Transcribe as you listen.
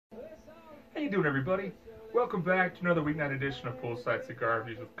How you doing, everybody? Welcome back to another weeknight edition of Poolside Cigar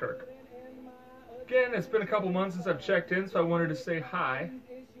Reviews with Kirk. Again, it's been a couple months since I've checked in, so I wanted to say hi.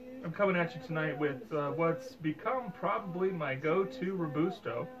 I'm coming at you tonight with what's become probably my go-to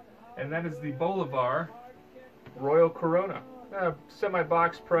Robusto, and that is the Bolivar Royal Corona.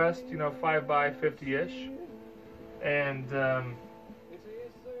 Semi-box pressed, 5 by 50-ish. And,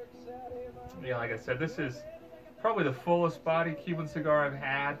 like I said, this is probably the fullest body Cuban cigar I've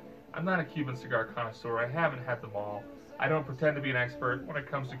had. I'm not a Cuban cigar connoisseur. I haven't had them all. I don't pretend to be an expert when it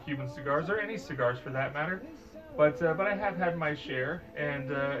comes to Cuban cigars, or any cigars for that matter. But I have had my share, and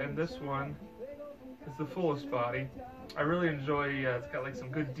this one is the fullest body. I really enjoy. It's got like some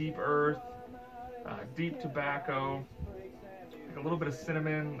good deep earth, deep tobacco, like a little bit of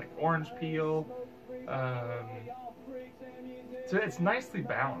cinnamon, like orange peel. So it's nicely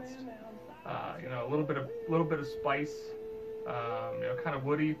balanced. A little bit of spice. Kind of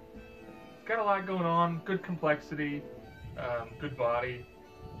woody. It's got a lot going on. Good complexity. Good body.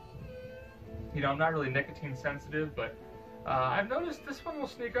 I'm not really nicotine sensitive, but I've noticed this one will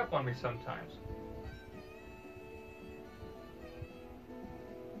sneak up on me sometimes.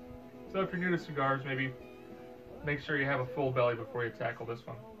 So if you're new to cigars, maybe make sure you have a full belly before you tackle this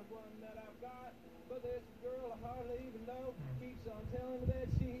one.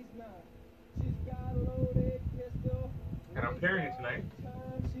 And I'm pairing it tonight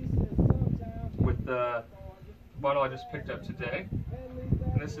with the bottle I just picked up today.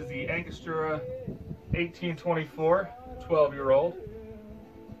 And this is the Angostura 1824, 12-year-old.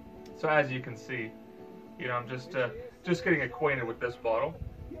 So as you can see, I'm just getting acquainted with this bottle.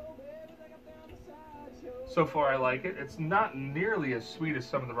 So far I like it. It's not nearly as sweet as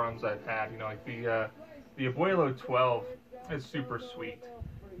some of the rums I've had. Like the Abuelo 12 is super sweet.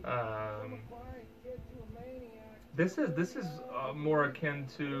 This is more akin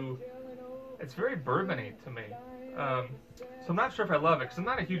to, it's very bourbon-y to me. So I'm not sure if I love it, because I'm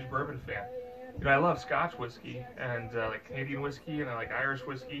not a huge bourbon fan. I love Scotch whiskey, and like Canadian whiskey, and I like Irish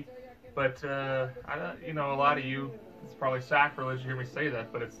whiskey. But, a lot of you, it's probably sacrilege to hear me say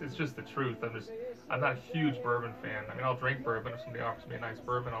that, but it's just the truth. I'm not a huge bourbon fan. I'll drink bourbon. If somebody offers me a nice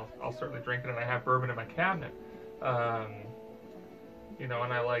bourbon, I'll certainly drink it, and I have bourbon in my cabinet.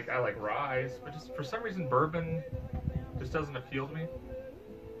 And I like rye, but just for some reason bourbon just doesn't appeal to me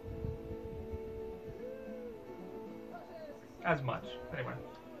as much. Anyway,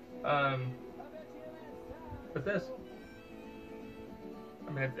 but this,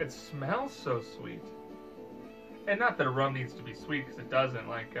 it smells so sweet, and not that a rum needs to be sweet, because it doesn't.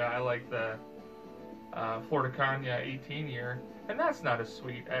 I like the Florida Caña 18-year, and that's not as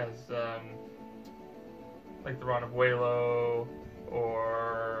sweet as like the Ron Abuelo.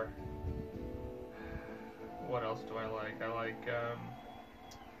 Or what else do I like? I like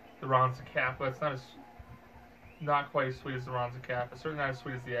the Ron Zacapa. It's not quite as sweet as the Ron Zacapa. Certainly not as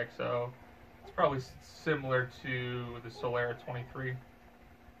sweet as the XO. It's probably similar to the Solera 23.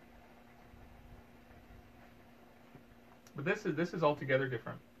 But this is altogether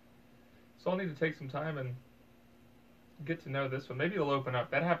different. So I'll need to take some time and get to know this one. Maybe it'll open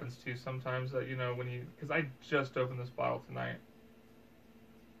up. That happens too sometimes. Because I just opened this bottle tonight.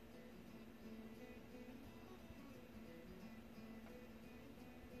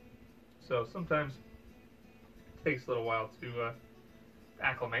 So sometimes it takes a little while to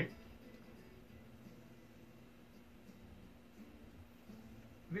acclimate.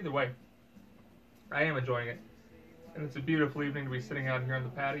 But either way, I am enjoying it. And it's a beautiful evening to be sitting out here on the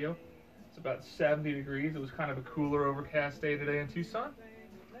patio. It's about 70 degrees. It was kind of a cooler, overcast day today in Tucson.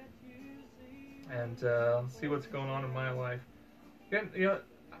 And let's see what's going on in my life. Again,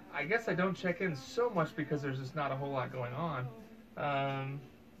 I guess I don't check in so much because there's just not a whole lot going on.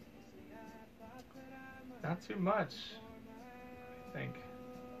 Not too much, I think.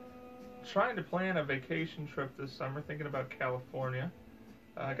 Trying to plan a vacation trip this summer, thinking about California.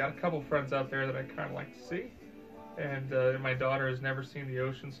 I got a couple friends out there that I kind of like to see. And my daughter has never seen the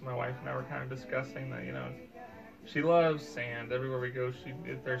ocean, so my wife and I were kind of discussing that, she loves sand. Everywhere we go,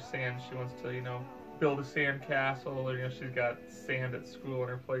 if there's sand, she wants to, build a sand castle. Or, she's got sand at school in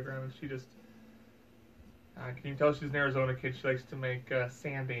her playground, and she just, can you tell she's an Arizona kid? She likes to make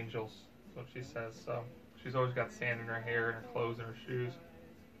sand angels, is what she says. So she's always got sand in her hair, and her clothes, and her shoes.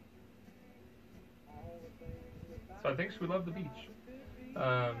 So I think she would love the beach.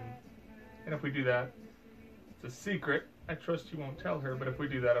 And if we do that, it's a secret. I trust you won't tell her, but if we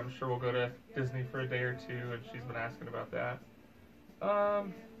do that, I'm sure we'll go to Disney for a day or two, and she's been asking about that.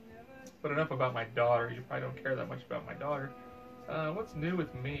 But enough about my daughter. You probably don't care that much about my daughter. What's new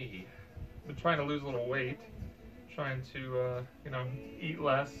with me? I've been trying to lose a little weight, trying to, eat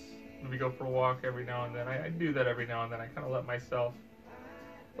less, maybe go for a walk every now and then. I do that every now and then. I kind of let myself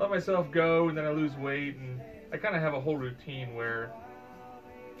go, and then I lose weight, and I kind of have a whole routine where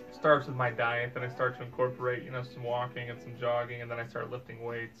it starts with my diet, then I start to incorporate, some walking and some jogging, and then I start lifting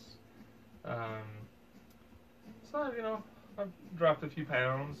weights. So, I've dropped a few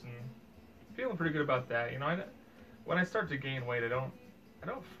pounds and feeling pretty good about that. When I start to gain weight, I don't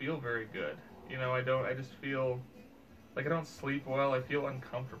feel very good. I just feel like I don't sleep well. I feel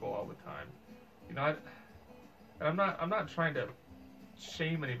uncomfortable all the time. And I'm not trying to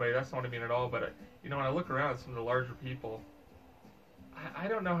shame anybody. That's not what I mean at all. But when I look around at some of the larger people, I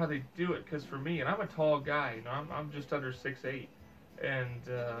don't know how they do it. Because for me, and I'm a tall guy. I'm just under 6'8", and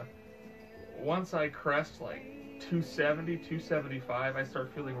once I crest like 270, 275, I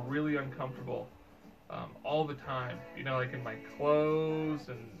start feeling really uncomfortable all the time. Like in my clothes,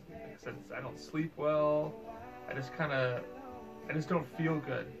 and like I said, I don't sleep well. I just don't feel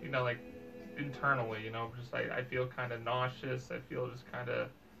good. Like internally. I feel kind of nauseous. I feel just kind of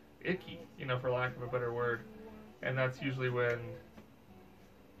icky. For lack of a better word. And that's usually when,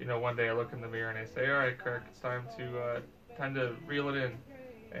 one day I look in the mirror and I say, "All right, Kirk, it's time to reel it in."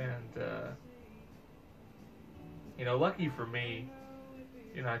 And lucky for me,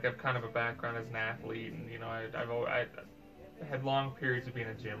 like I've kind of a background as an athlete, and I had long periods of being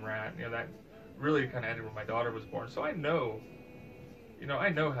a gym rat. That really kind of ended when my daughter was born. So I know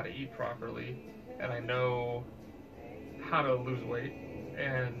how to eat properly, and I know how to lose weight,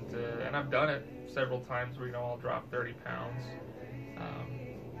 and I've done it several times where I'll drop 30 pounds.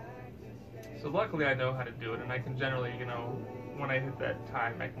 So luckily I know how to do it, and I can generally, when I hit that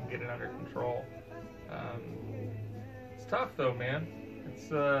time, I can get it under control. It's tough though, man. It's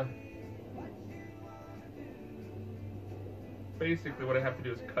basically what I have to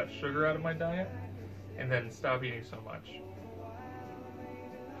do is cut sugar out of my diet, and then stop eating so much.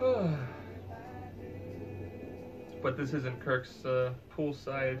 But this isn't Kirk's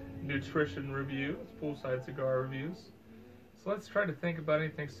poolside nutrition review. It's poolside cigar reviews. So let's try to think about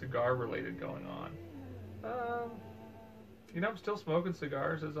anything cigar related going on. I'm still smoking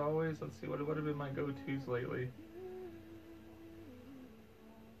cigars as always. Let's see, what have been my go-tos lately?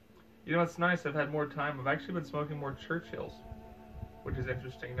 It's nice. I've had more time. I've actually been smoking more Churchills, which is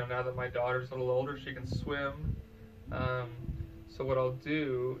interesting. Now that my daughter's a little older, she can swim. So what I'll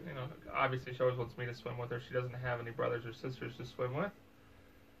do, obviously she always wants me to swim with her. She doesn't have any brothers or sisters to swim with.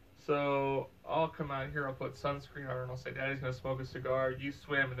 So I'll come out here, I'll put sunscreen on her, and I'll say, "Daddy's going to smoke a cigar, you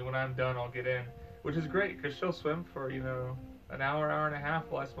swim, and then when I'm done, I'll get in." Which is great, because she'll swim for, an hour and a half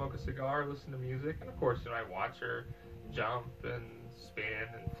while I smoke a cigar, listen to music. And of course, I watch her jump and spin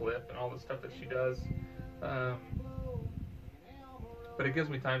and flip and all the stuff that she does. But it gives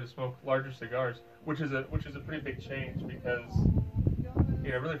me time to smoke larger cigars, which is a pretty big change, because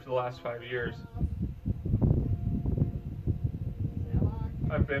really for the last 5 years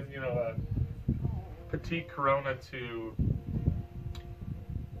I've been a petite Corona to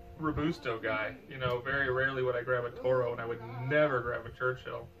Robusto guy. Very rarely would I grab a Toro, and I would never grab a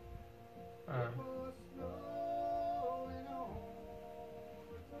Churchill.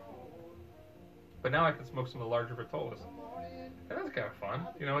 But now I can smoke some of the larger Vitolas. And that's kind of fun.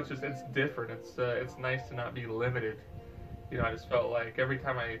 It's different. It's nice to not be limited. I just felt like every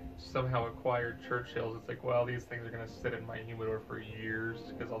time I somehow acquired Churchills, it's like, well, these things are going to sit in my humidor for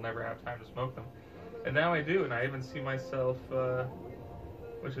years because I'll never have time to smoke them. And now I do, and I even see myself,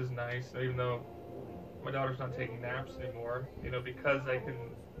 which is nice, even though my daughter's not taking naps anymore, because I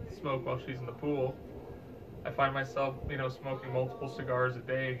can smoke while she's in the pool. I find myself, smoking multiple cigars a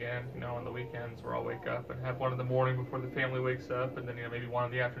day again, on the weekends where I'll wake up and have one in the morning before the family wakes up, and then, maybe one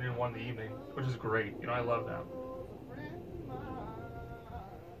in the afternoon, one in the evening, which is great. I love that.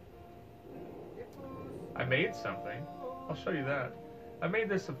 I made something. I'll show you that. I made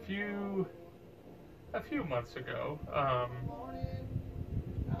this a few months ago.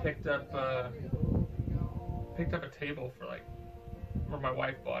 Picked up a table for where my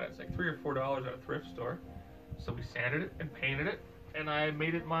wife bought it. It's like $3 or $4 at a thrift store. So we sanded it and painted it, and I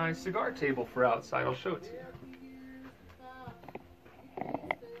made it my cigar table for outside. I'll show it to you.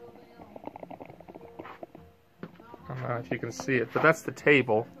 I don't know if you can see it, but that's the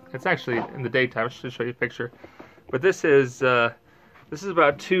table. It's actually in the daytime. I should show you a picture. But this is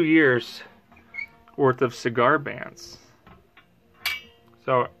about 2 years worth of cigar bands.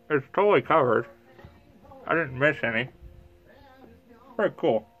 So it's totally covered. I didn't miss any. Very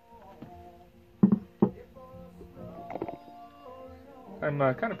cool. I'm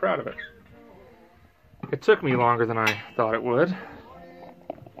kind of proud of it. It took me longer than I thought it would.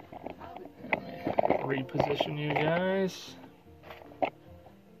 Reposition you guys.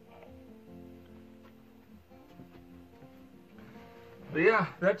 But yeah,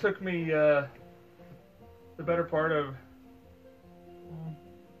 that took me the better part of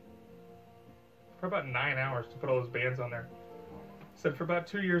for about 9 hours to put all those bands on there. Said for about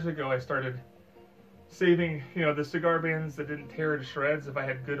 2 years ago, I started saving, the cigar bands that didn't tear to shreds. If I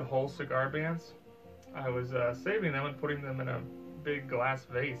had good whole cigar bands, I was saving them and putting them in a big glass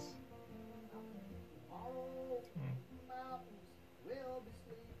vase.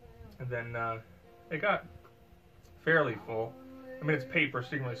 And then it got fairly full. I mean, it's paper,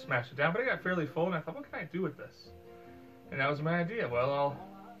 so you can really smash it down, but it got fairly full, and I thought, what can I do with this? And that was my idea. Well, I'll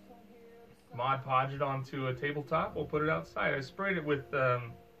Mod Podge it onto a tabletop. We'll put it outside. I sprayed it with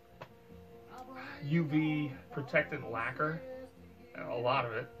UV protectant lacquer, a lot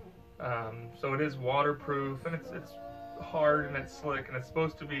of it. So it is waterproof, and it's hard and it's slick, and it's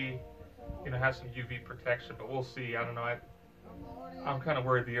supposed to be, have some UV protection. But we'll see. I don't know. I'm kind of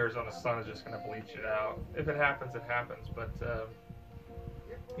worried the Arizona sun is just going to bleach it out. If it happens, it happens. But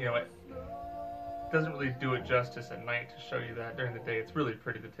it doesn't really do it justice at night to show you that. During the day, it's really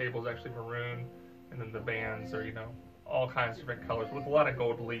pretty. The table's actually maroon, and then the bands are, all kinds of different colors with a lot of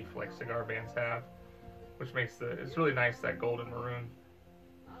gold leaf like cigar bands have, which makes it's really nice, that golden maroon.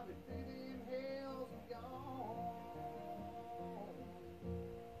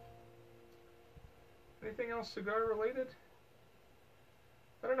 Anything else cigar related?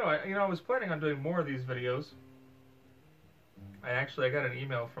 I don't know. I was planning on doing more of these videos. I got an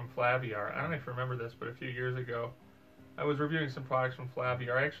email from Flaviar. I don't know if you remember this, but a few years ago, I was reviewing some products from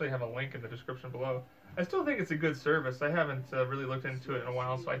Flaviar. I actually have a link in the description below. I still think it's a good service. I haven't really looked into it in a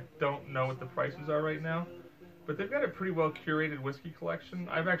while, so I don't know what the prices are right now. But they've got a pretty well curated whiskey collection.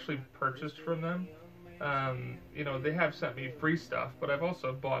 I've actually purchased from them. They have sent me free stuff, but I've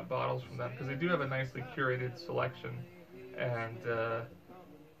also bought bottles from them because they do have a nicely curated selection. And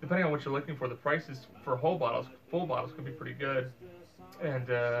depending on what you're looking for, the prices for full bottles can be pretty good. And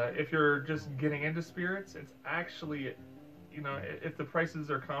if you're just getting into spirits, it's actually, if the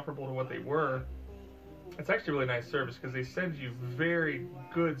prices are comparable to what they were, it's actually a really nice service because they send you very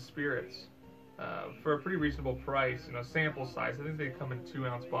good spirits for a pretty reasonable price. Sample size, I think they come in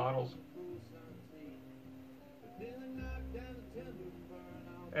 2-ounce bottles.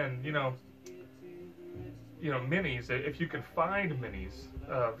 And, minis, if you can find minis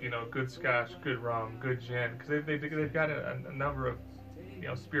of, good scotch, good rum, good gin, because they've got a number of,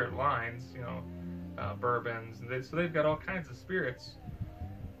 spirit lines, bourbons, and so they've got all kinds of spirits.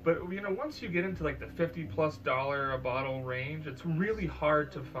 But, once you get into like the $50+ a bottle range, it's really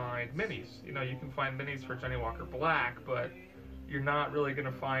hard to find minis. You can find minis for Johnny Walker Black, but you're not really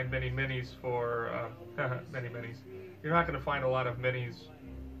going to find many minis for, many minis. You're not going to find a lot of minis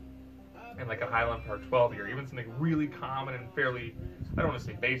in like a Highland Park 12-year, even something really common and fairly, I don't want to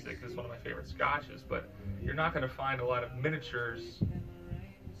say basic, it's one of my favorite scotches, but you're not going to find a lot of miniatures,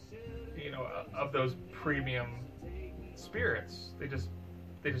 of those premium spirits. They just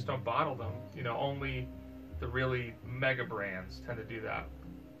don't bottle them. Only the really mega brands tend to do that.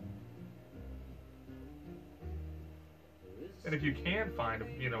 And if you can find, a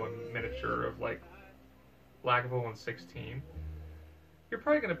miniature of like Lagavulin 16, you're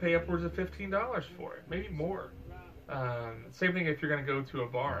probably going to pay upwards of $15 for it, maybe more. Same thing if you're going to go to a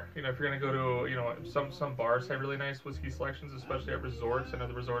bar. If you're going to go to, some bars have really nice whiskey selections, especially at resorts. I know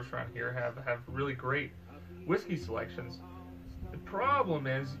the resorts around here have really great whiskey selections. The problem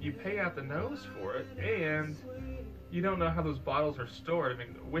is you pay out the nose for it, and you don't know how those bottles are stored. I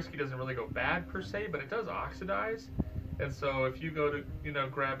mean, whiskey doesn't really go bad per se, but it does oxidize. And so if you go to,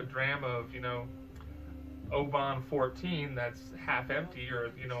 grab a dram of, Oban 14 that's half empty,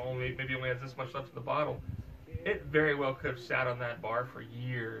 or, maybe only has this much left in the bottle, it very well could have sat on that bar for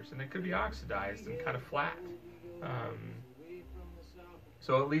years, and it could be oxidized and kind of flat.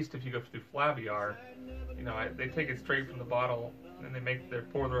 So at least if you go through Flaviar, they take it straight from the bottle, and they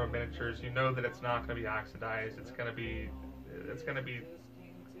pour their own miniatures. You know that it's not going to be oxidized. It's going to be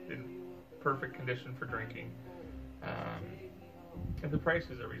in perfect condition for drinking, and the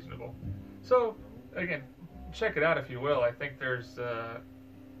prices are reasonable. So again, check it out if you will. I think there's a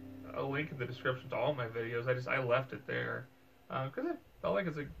link in the description to all my videos. I left it there because I felt like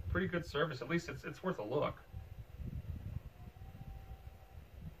it's a pretty good service. At least it's worth a look.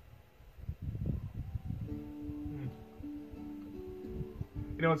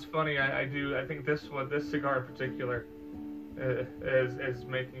 It's funny. I think this cigar in particular is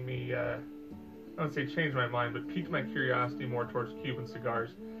making me I don't say change my mind, but piqued my curiosity more towards Cuban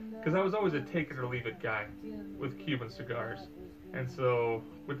cigars, because I was always a take it or leave it guy with Cuban cigars. And so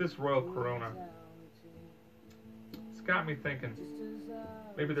with this Royal Corona, it's got me thinking,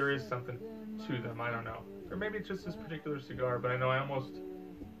 maybe there is something to them. I don't know, or maybe it's just this particular cigar. But I know I almost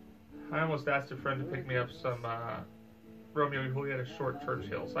asked a friend to pick me up some Romeo and Juliet short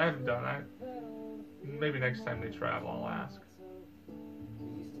Churchills. I haven't done that. Maybe next time they travel, I'll ask.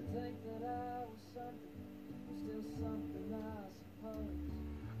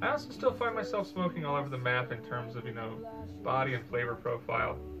 I also still find myself smoking all over the map in terms of, body and flavor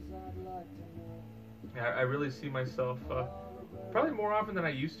profile. I really see myself, probably more often than I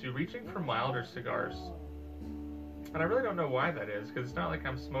used to, reaching for milder cigars. And I really don't know why that is, because it's not like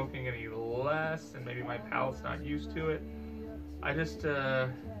I'm smoking any less, and maybe my palate's not used to it. I just, I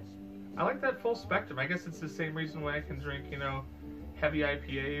like that full spectrum. I guess it's the same reason why I can drink, heavy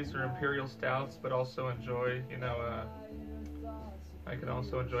IPAs or imperial stouts, but also enjoy, I can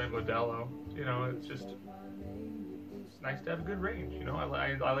also enjoy Modelo. It's nice to have a good range.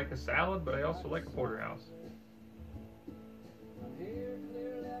 I like a salad, but I also like a porterhouse.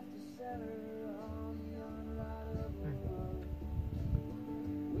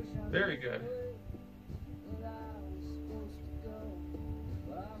 Very good.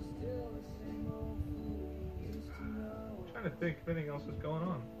 I'm trying to think if anything else is going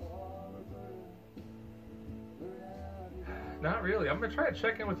on. Not really. I'm gonna try to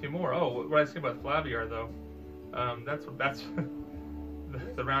check in with you more. Oh, what I say about Flaviar though. That's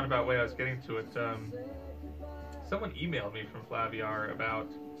the roundabout way I was getting to it. Someone emailed me from Flaviar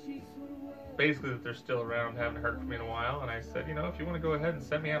about basically that they're still around, haven't heard from me in a while, and I said, if you want to go ahead and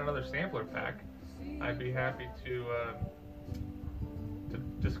send me out another sampler pack, I'd be happy to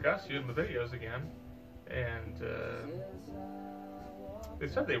discuss you in the videos again. And they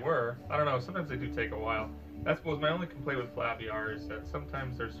said they were. I don't know. Sometimes they do take a while. That was my only complaint with Flaviar, is that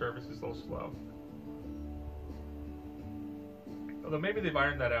sometimes their service is a little slow. Although maybe they've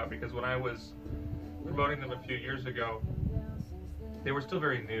ironed that out, because when I was promoting them a few years ago, they were still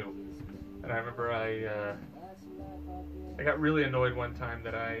very new. And I remember I got really annoyed one time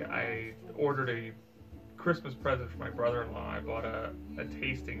that I ordered a Christmas present for my brother-in-law. I bought a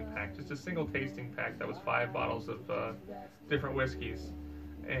tasting pack, just a single tasting pack that was 5 bottles of different whiskeys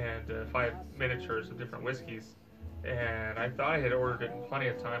and 5 miniatures of different whiskeys. And I thought I had ordered it in plenty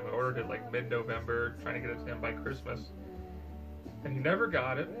of time. I ordered it like mid-November, trying to get it to him by Christmas. And he never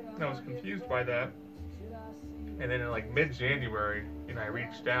got it, and I was confused by that. And then in like mid-January, I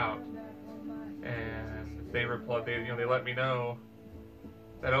reached out, and they replied. They let me know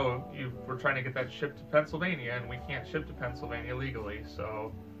that, oh, we're trying to get that shipped to Pennsylvania, and we can't ship to Pennsylvania legally,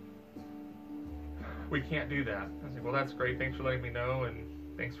 so we can't do that. I was like, well, that's great. Thanks for letting me know, and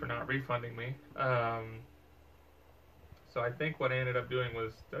thanks for not refunding me. So I think what I ended up doing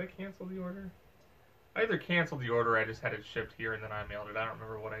was, did I cancel the order? I either canceled the order or I just had it shipped here and then I mailed it. I don't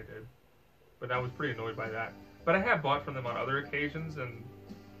remember what I did. But I was pretty annoyed by that. But I have bought from them on other occasions and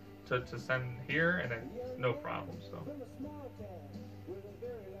to send here, and it's no problem. So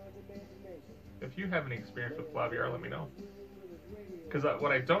if you have any experience with Flaviar, let me know. Because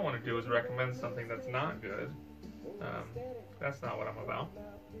what I don't want to do is recommend something that's not good. That's not what I'm about.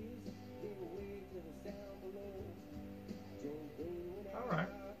 Alright.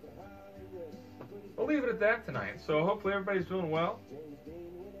 We'll leave it at that tonight. So hopefully everybody's doing well.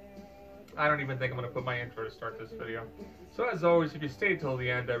 I don't even think I'm going to put my intro to start this video. So as always, if you stayed till the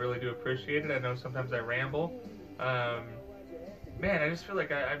end, I really do appreciate it. I know sometimes I ramble. Man, I just feel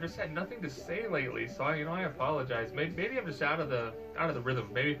like I've just had nothing to say lately, so I apologize. Maybe I'm just out of the rhythm.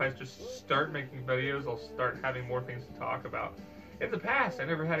 Maybe if I just start making videos, I'll start having more things to talk about. In the past, I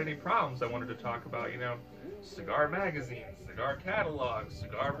never had any problems I wanted to talk about. Cigar magazines, cigar catalogs,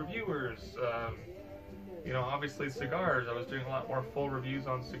 cigar reviewers. Obviously cigars. I was doing a lot more full reviews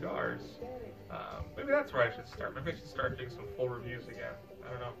on cigars. Maybe that's where I should start. Maybe I should start doing some full reviews again. I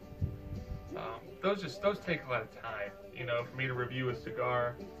don't know. Those take a lot of time. For me to review a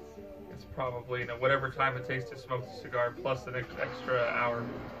cigar, it's probably whatever time it takes to smoke the cigar plus the next extra hour.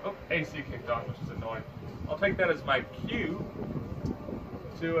 Oh, AC kicked on, which is annoying. I'll take that as my cue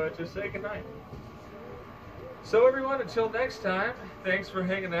to say goodnight. So everyone, until next time, thanks for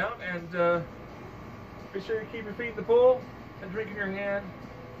hanging out, and be sure you keep your feet in the pool, and drink in your hand,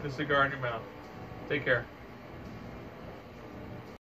 and a cigar in your mouth. Take care.